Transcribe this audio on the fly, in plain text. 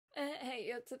Hey,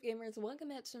 what's up gamers? Welcome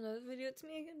back to another video. It's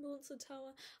me again, Melissa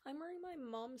Tower. I'm wearing my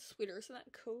mom's sweater. Isn't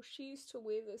that cool? She used to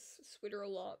wear this sweater a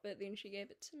lot, but then she gave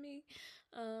it to me.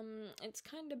 It's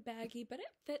kind of baggy, but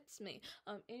it fits me.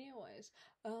 Anyways,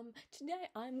 today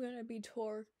I'm gonna be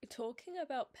talking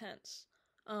about pants.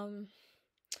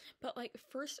 But like,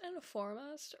 first and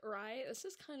foremost, right, this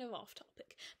is kind of off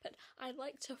topic, but I'd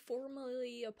like to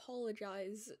formally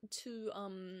apologize to,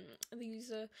 the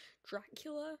user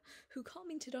Dracula, who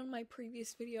commented on my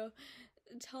previous video,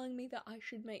 telling me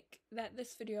that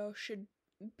this video should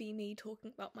be me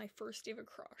talking about my first ever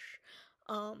crush,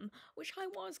 which I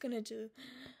was gonna do,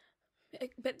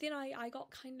 but then I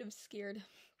got kind of scared.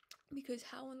 Because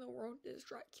how in the world does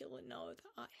Dracula know that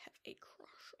I have a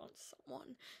crush on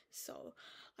someone? So,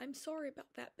 I'm sorry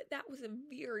about that, but that was a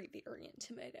very, very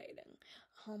intimidating.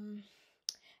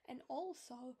 And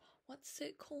also, what's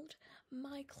it called?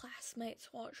 My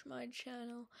classmates watch my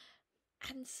channel,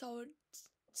 and so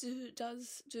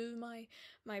does my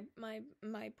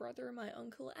brother, my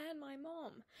uncle, and my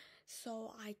mom.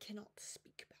 So I cannot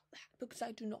speak about that because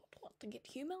I do not want to get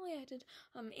humiliated.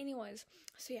 Anyways,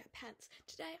 so yeah, pants.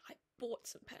 Today I bought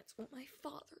some pants. Well, my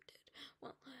father did.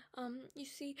 Well, you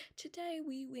see, today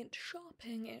we went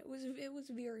shopping and it was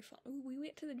very fun. We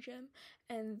went to the gym,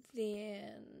 and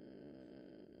then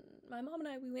my mom and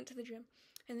I, we went to the gym,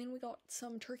 and then we got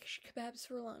some Turkish kebabs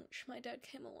for lunch. My dad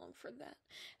came along for that,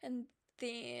 and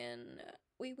then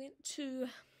we went to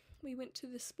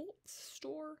the sports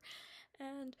store,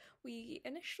 and we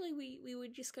were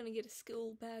just gonna get a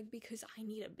school bag because I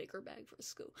need a bigger bag for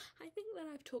school. I think that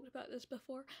I've talked about this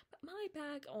before, but my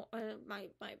bag,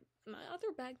 my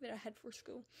other bag that I had for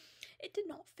school, it did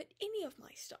not fit any of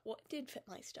my stuff. Well, it did fit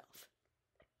my stuff,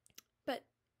 but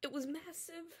it was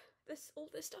massive. All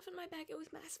this stuff in my bag, it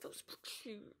was massive. It was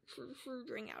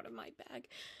protruding out of my bag,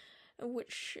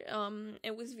 which,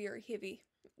 it was very heavy.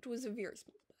 It was a very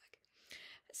small bag.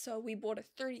 So we bought a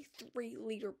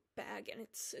 33-liter bag, and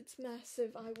it's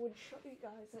massive. I would show you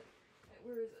guys it.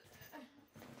 Where is it?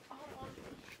 Hold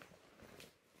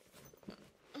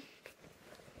on.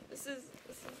 This is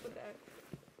the bag.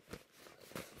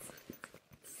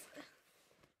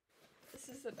 This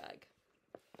is the bag.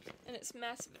 And it's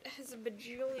massive. It has a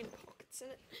bajillion pockets in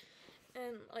it.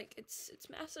 And, like, it's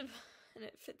massive. And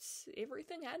it fits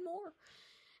everything and more.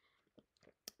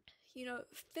 You know,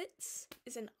 fits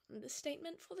is an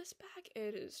understatement for this bag.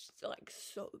 It is, like,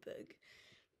 so big.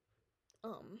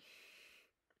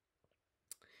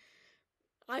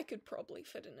 I could probably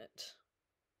fit in it.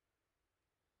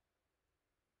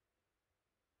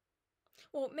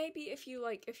 Well, maybe if you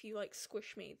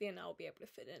squish me, then I'll be able to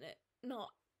fit in it.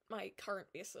 Not my current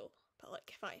vessel, but,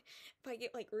 like, if I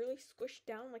get, like, really squished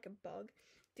down like a bug,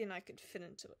 then I could fit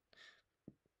into it.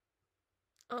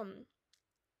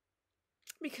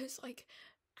 Because, like,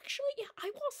 actually, yeah,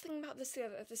 I was thinking about this the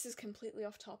other day. This is completely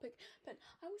off topic, but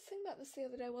I was thinking about this the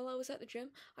other day while I was at the gym.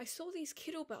 I saw these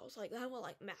kettlebells, like, they were,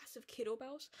 like, massive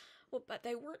kettlebells. Well, but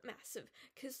they weren't massive,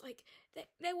 because, like,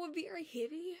 they were very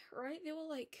heavy, right? They were,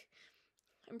 like,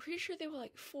 I'm pretty sure they were,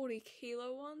 like,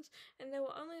 40-kilo ones, and they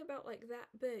were only about, like,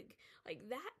 that big. Like,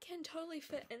 that can totally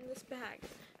fit in this bag.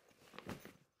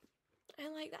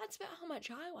 And, like, that's about how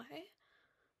much I weigh.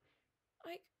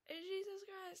 Like, Jesus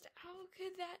Christ, how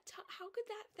could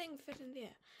that thing fit in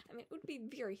there? I mean, it would be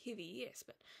very heavy, yes,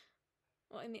 but,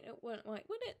 well, I mean, it wouldn't, like,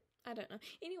 would it? I don't know.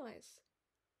 Anyways.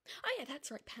 Oh yeah, that's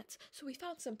right, pants. So we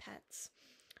found some pants.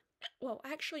 Well,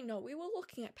 actually, no, we were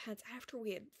looking at pants after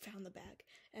we had found the bag,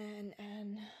 and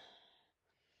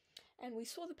we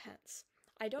saw the pants.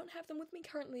 I don't have them with me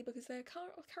currently because they're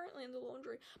currently in the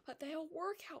laundry, but they are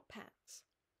workout pants.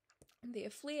 And they're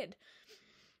flared.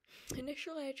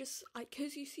 Initially,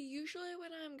 because you see, usually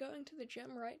when I'm going to the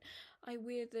gym, right, I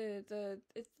wear the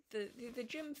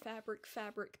gym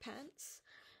fabric pants,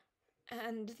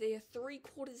 and they're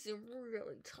 3/4 and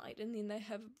really tight, and then they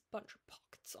have a bunch of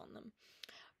pockets on them.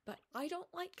 But I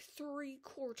don't like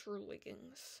 3/4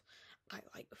 leggings. I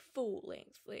like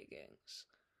full-length leggings.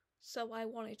 So I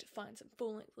wanted to find some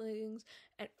full-length leggings,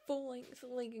 and full-length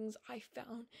leggings I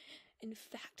found, in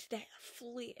fact, they are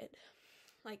flared.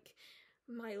 Like,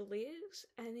 my legs,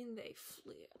 and then they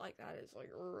flare. Like, that is,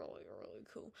 like, really, really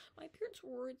cool. My parents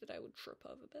were worried that I would trip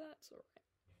over, but that's alright.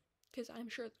 Because I'm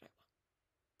sure that I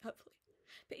will. Hopefully.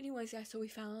 But anyways, yeah, so we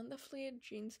found the flared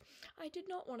jeans. I did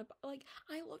not want to, like,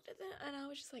 I looked at them, and I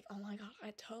was just like, oh my god,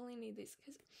 I totally need these.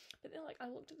 But then, like, I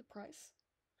looked at the price.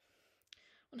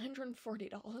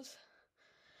 $140.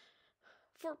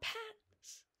 For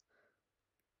pants.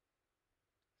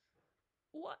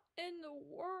 what in the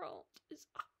world is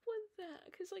up with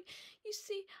that? Because, like, you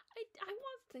see, I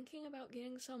was thinking about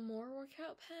getting some more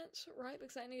workout pants, right?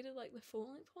 Because I needed, like, the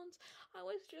full-length ones. I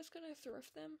was just gonna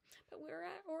thrift them, but we were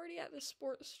already at the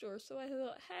sports store, so I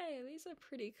thought, hey, these are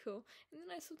pretty cool. And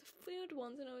then I saw the fluid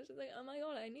ones, and I was like, oh my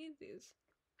god, I need these.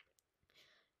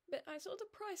 But I saw the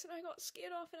price and I got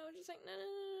scared off, and I was just like,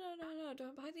 no,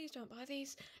 don't buy these, don't buy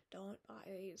these,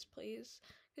 please.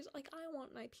 Because, like, I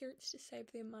want my parents to save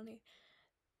their money.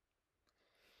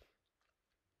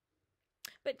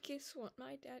 But guess what?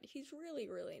 My dad, he's really,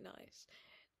 really nice.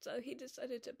 So he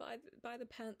decided to buy the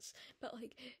pants, but,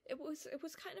 like, it was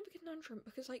kind of a conundrum,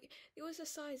 because, like, there was a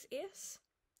size S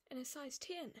and a size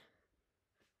 10.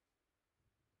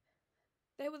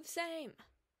 They were the same.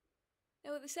 They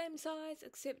were the same size,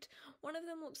 except one of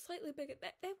them looked slightly bigger.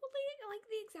 They were like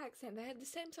the exact same. They had the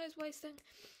same size waisting.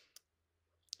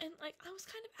 And, like, I was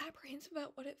kind of apprehensive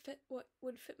about what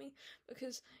would fit me,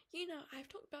 because, you know, I've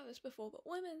talked about this before, but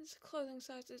women's clothing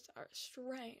sizes are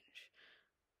strange.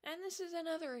 And this is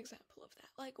another example of that.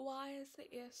 Like, why is the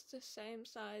S the same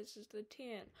size as the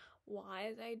 10? Why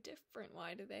are they different?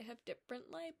 Why do they have different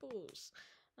labels?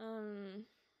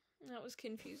 That was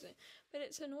confusing. But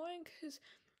it's annoying because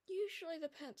usually the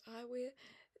pants I wear,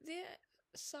 they're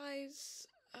size,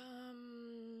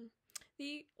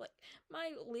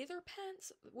 my leather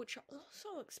pants, which are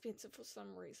also expensive for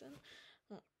some reason.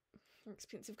 Well, they're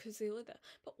expensive because they're leather.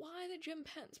 But why are the gym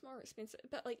pants more expensive?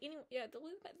 But, like, anyway, yeah,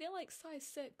 they're like size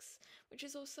 6, which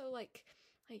is also like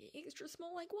extra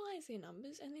small. Like, why is there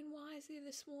numbers? And then why is there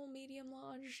the small, medium,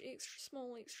 large, extra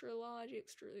small, extra large,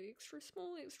 extra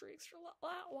small, extra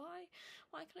why?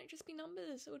 Why can't it just be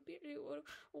numbers? It would be,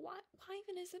 why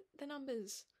even is it the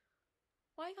numbers?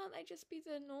 Why can't they just be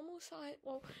the normal size?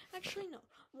 Well, actually, no.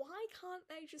 Why can't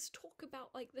they just talk about,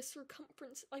 like, the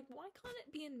circumference? Like, why can't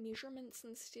it be in measurements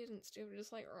instead of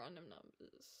just, like, random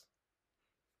numbers?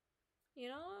 You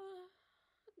know?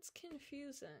 It's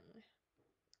confusing.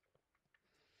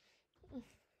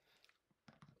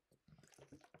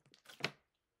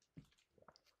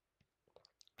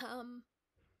 Oh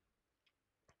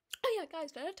yeah,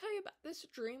 guys, did I tell you about this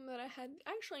dream that I had?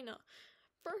 Actually, no.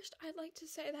 First, I'd like to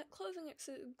say that clothing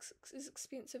is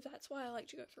expensive. That's why I like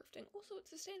to go thrifting. Also, it's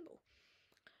sustainable.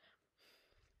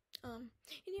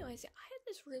 Anyways, I had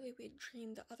this really weird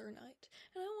dream the other night,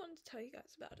 and I wanted to tell you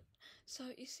guys about it. So,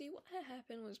 you see, what had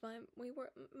happened was my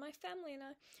family and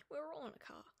I, we were all in a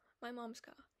car. My mom's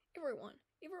car. Everyone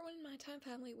in my entire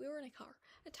family, we were in a car.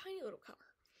 A tiny little car.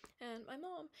 And my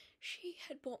mom, she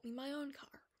had bought me my own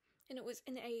car. And it was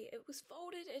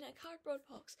folded in a cardboard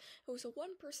box. It was a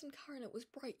one-person car, and it was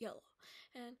bright yellow.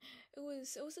 And it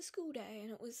was a school day, and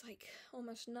it was like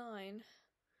almost 9.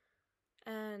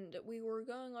 And we were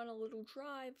going on a little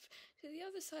drive to the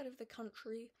other side of the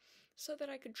country so that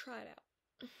I could try it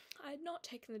out. I had not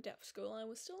taken the deaf school. I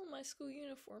was still in my school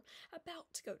uniform,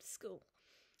 about to go to school.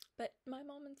 But my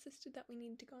mom insisted that we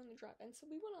needed to go on the drive, and so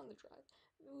we went on the drive.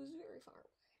 It was very far away,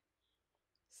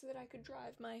 so that I could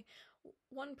drive my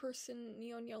one-person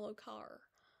neon yellow car.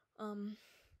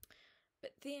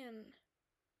 But then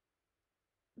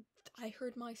I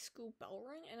heard my school bell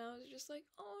ring, and I was just like,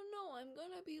 oh no, I'm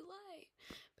gonna be late.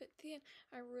 But then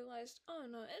I realized, oh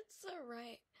no, it's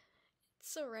alright.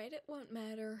 It's alright, it won't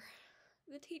matter.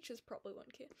 The teachers probably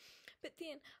won't care. But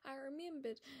then I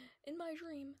remembered in my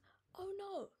dream, oh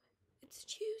no, it's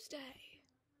Tuesday.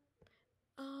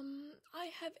 I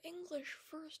have English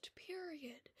first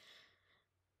period.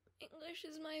 English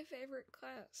is my favorite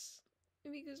class,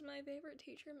 because my favorite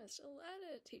teacher, Miss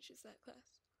Aletta, teaches that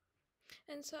class.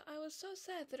 And so I was so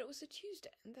sad that it was a Tuesday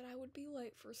and that I would be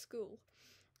late for school.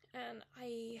 And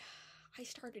I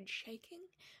started shaking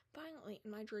violently in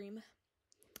my dream.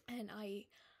 And I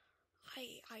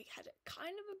had a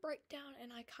kind of a breakdown,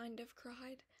 and I kind of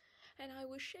cried. And I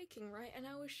was shaking, right? And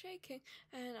I was shaking,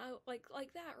 and I, like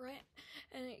that, right?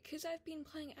 And because I've been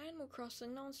playing Animal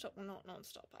Crossing nonstop, well, not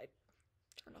nonstop, I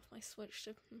turned off my Switch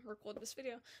to record this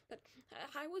video, but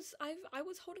I was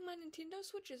holding my Nintendo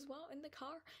Switch as well in the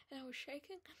car, and I was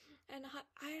shaking, and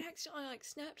I accidentally, like,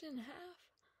 snapped it in half.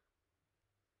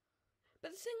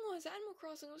 But the thing was, Animal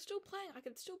Crossing was still playing. I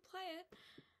could still play it,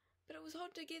 but it was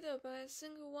held together by a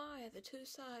single wire, the two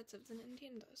sides of the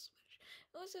Nintendo Switch.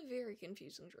 It was a very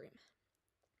confusing dream.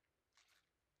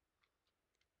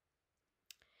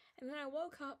 And then I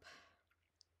woke up,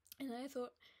 and I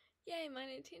thought, yay, my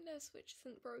Nintendo Switch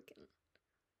isn't broken.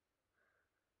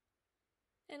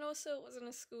 And also, it wasn't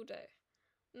a school day.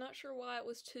 I'm not sure why it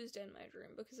was Tuesday in my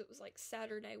dream, because it was like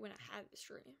Saturday when I had this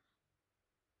dream.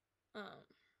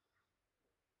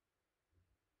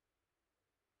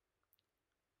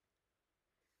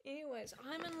 Anyways,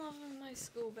 I'm in love with my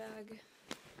school bag.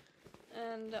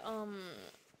 And,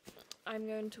 I'm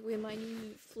going to wear my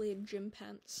new flared gym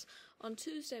pants on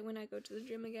Tuesday when I go to the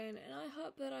gym again, and I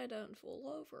hope that I don't fall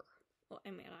over. Well, I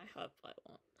mean, I hope I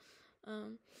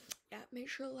won't. Yeah, make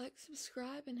sure to like,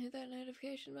 subscribe, and hit that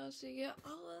notification bell so you get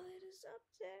all the latest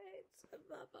updates.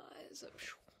 Bye-bye.